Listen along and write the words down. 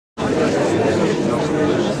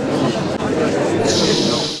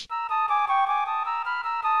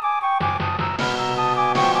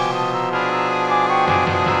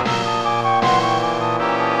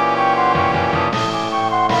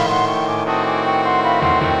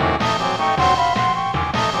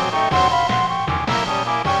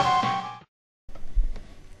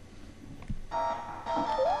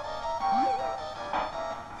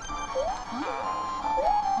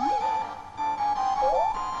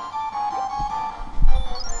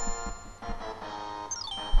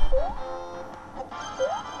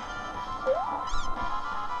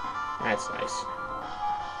That's nice.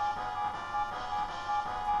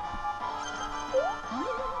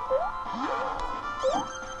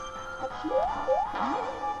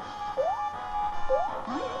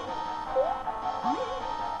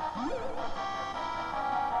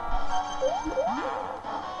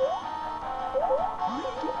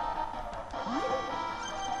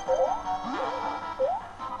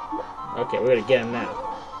 Okay, we're gonna get him now.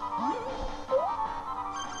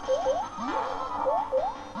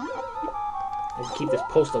 Let's keep this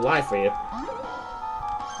post alive for you.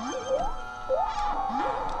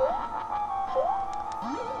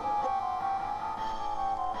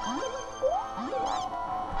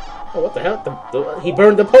 Oh, what the hell? He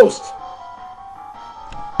burned the post!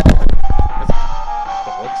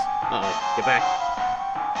 Uh-oh, get back.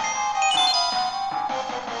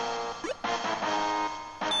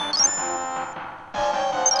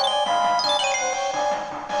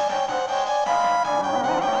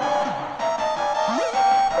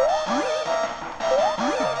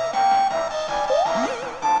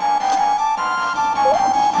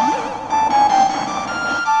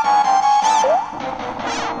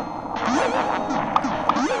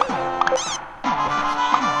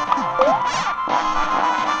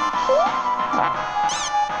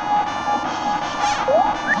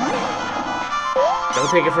 Don't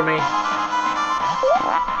take it from me.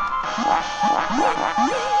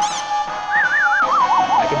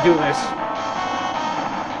 I can do this.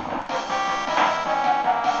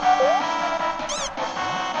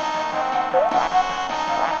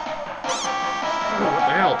 Oh, what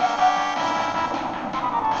the hell?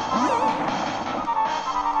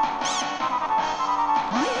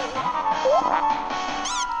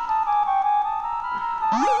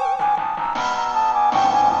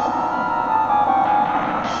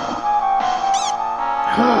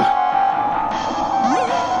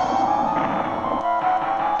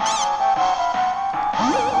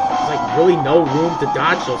 There's like really no room to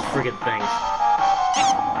dodge those friggin' things.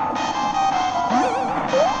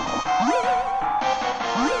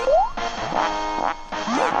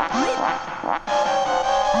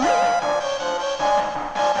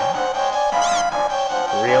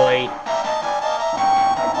 Really?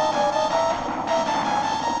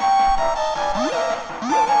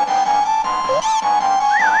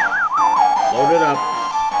 Load it up.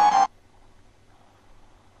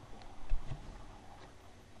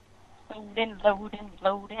 Loading, loading,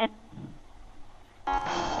 loading.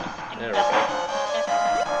 There we go.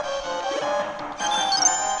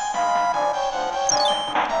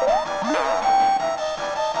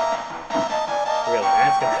 Really,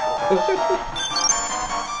 that's gonna help.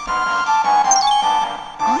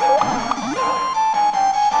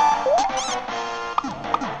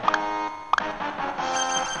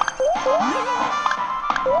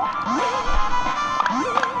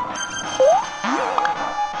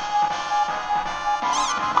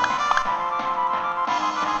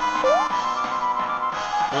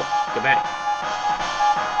 Oh, get back.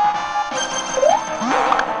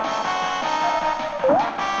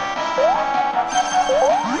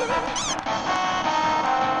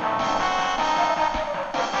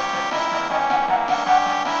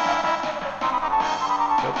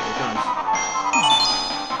 Oh, here it comes.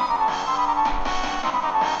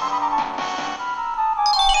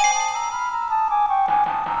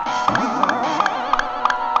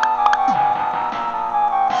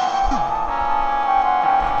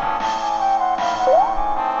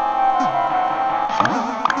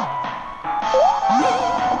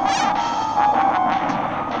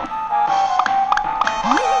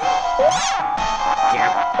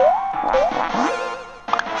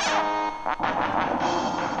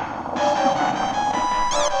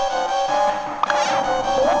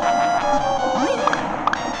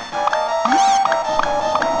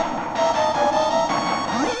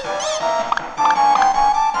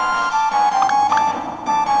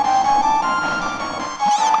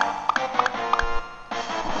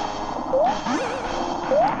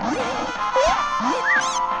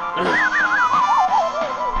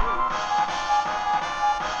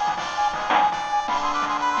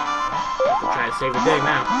 Try to save the day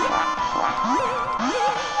now.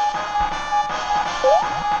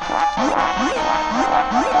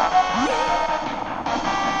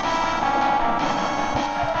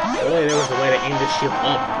 Really, there was a way to aim this shield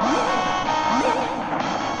up.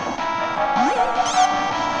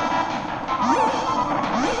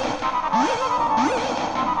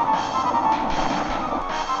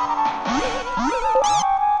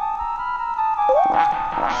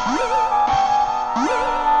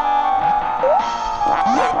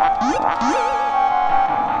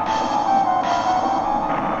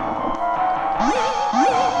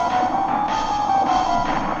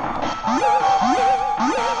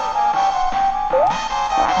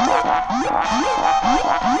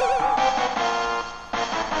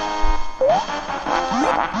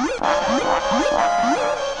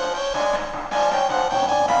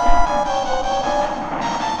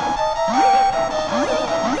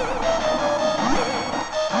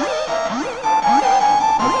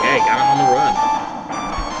 Okay, got him on the run.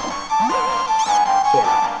 Sort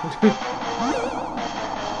of.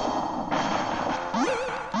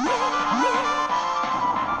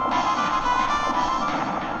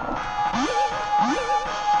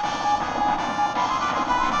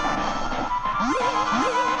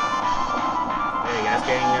 Hey, you guys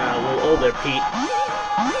getting a little older, Pete.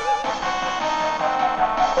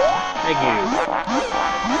 Thank you.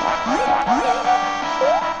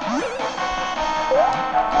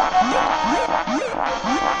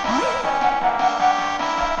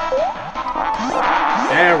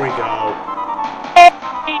 There we go.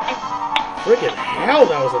 Freaking hell,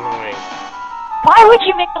 that was annoying. Why would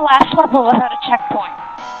you make the last level without a checkpoint?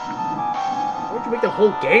 Why would you make the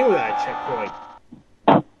whole game without a checkpoint?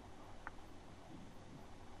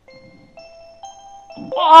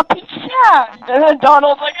 Oh, Pete's sad. And then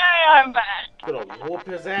Donald's like, hey, I'm back. Gonna whoop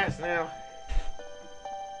his ass now.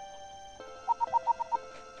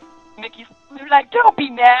 Mickey's like, don't be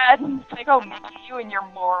mad. It's like, oh, Mickey, you and your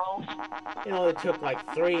morals. It only took like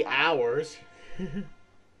 3 hours.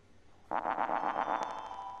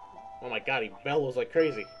 Oh my god, he bellows like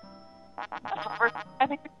crazy. That's the first I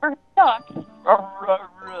think we've ever done.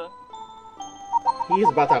 He's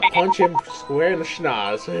about to punch him square in the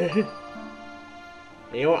schnoz. And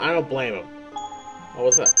you know what? I don't blame him. What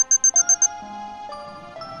was that?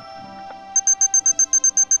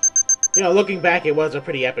 You know, looking back, it was a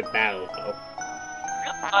pretty epic battle, though.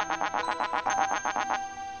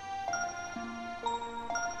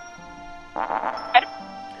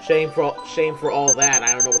 Shame for all that. I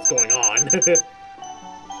don't know what's going on.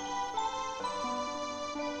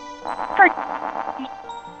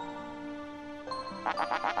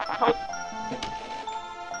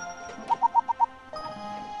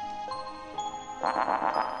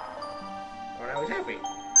 Alright, I was happy.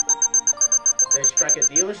 Did they strike a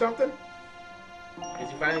deal or something? Is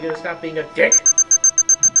he finally gonna stop being a dick?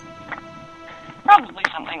 Probably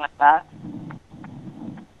something like that.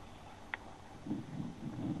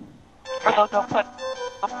 Or they'll go put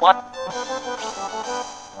what?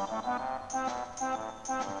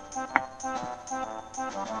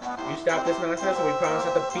 You stop this nonsense and we promise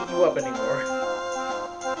not to beat you up anymore.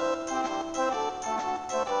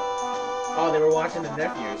 Oh, they were watching the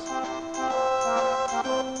nephews.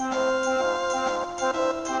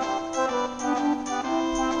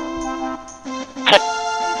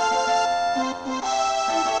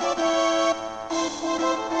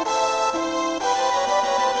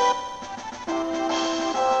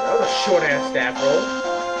 That was a short-ass staff roll.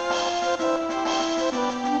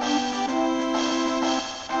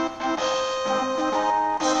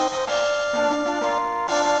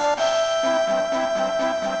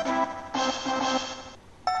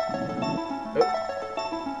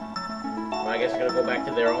 I guess they're gonna go back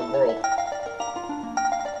to their own world.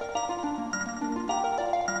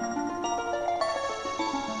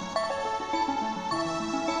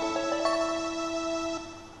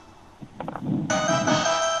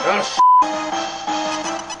 Oh, sh**.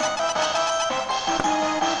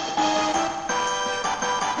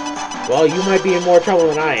 Well, you might be in more trouble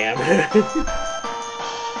than I am. Look at that.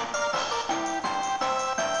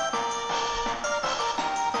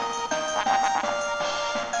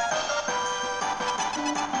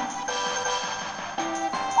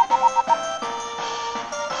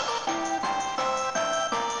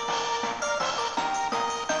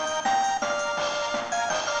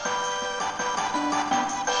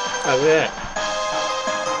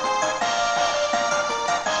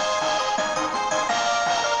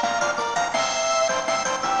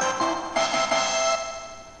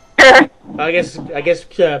 I guess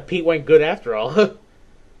Pete went good after all.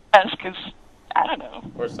 Yes, because, I don't know.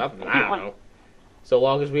 Or something, I don't know. So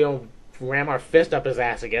long as we don't ram our fist up his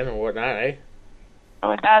ass again or whatnot, eh?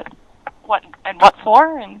 So is that, what, and what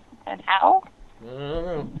for, and how? I don't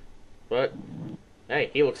know. But,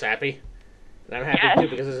 hey, he looks happy. And I'm happy too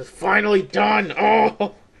because this is finally done!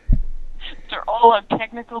 Oh! They're all of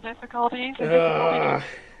technical difficulties.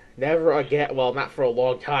 Never again. Well, not for a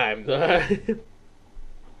long time.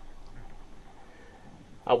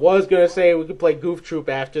 I was gonna say we could play Goof Troop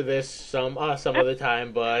after this some other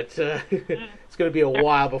time, but it's gonna be a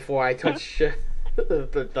while before I touch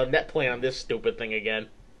the net play on this stupid thing again.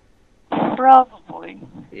 Probably.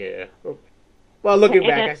 Yeah. Well, looking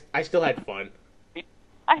back, I still had fun.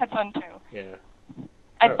 I had fun too. Yeah.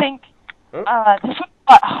 I think this one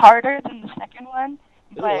lot harder than the second one,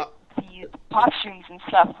 There's a but lot. the costumes and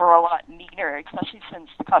stuff were a lot neater, especially since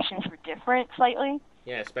the costumes were different slightly.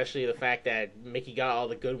 Yeah, especially the fact that Mickey got all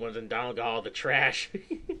the good ones and Donald got all the trash.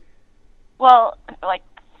 Well, like,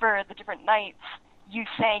 for the different knights, you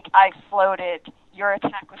sank, I floated, your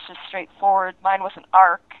attack was just straightforward, mine was an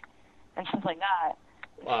arc, and stuff like that.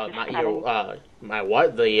 My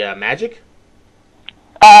what? The magic?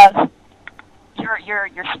 Uh,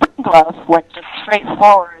 your spring glove went just straight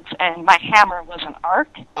forwards, and my hammer was an arc.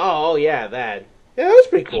 Oh, yeah, that. Yeah, that was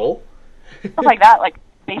pretty cool. Stuff like that, like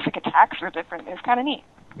basic attacks were different. It was kind of neat.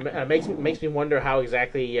 Makes me wonder how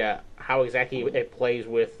exactly it plays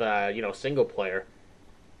with single player.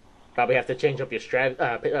 Probably have to change up your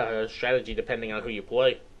strategy depending on who you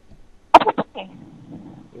play. You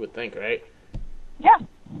would think, right? Yeah.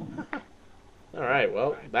 All right.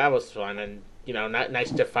 Well, that was fun, and not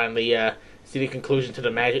nice to finally see the conclusion to the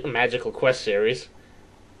Magical Quest series.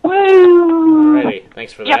 Woo! Alrighty,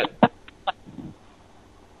 thanks for that. Yep.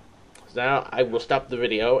 So now I will stop the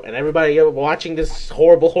video, and everybody watching this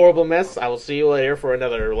horrible mess, I will see you later for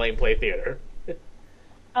another Lameplay Theater.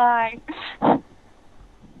 Bye.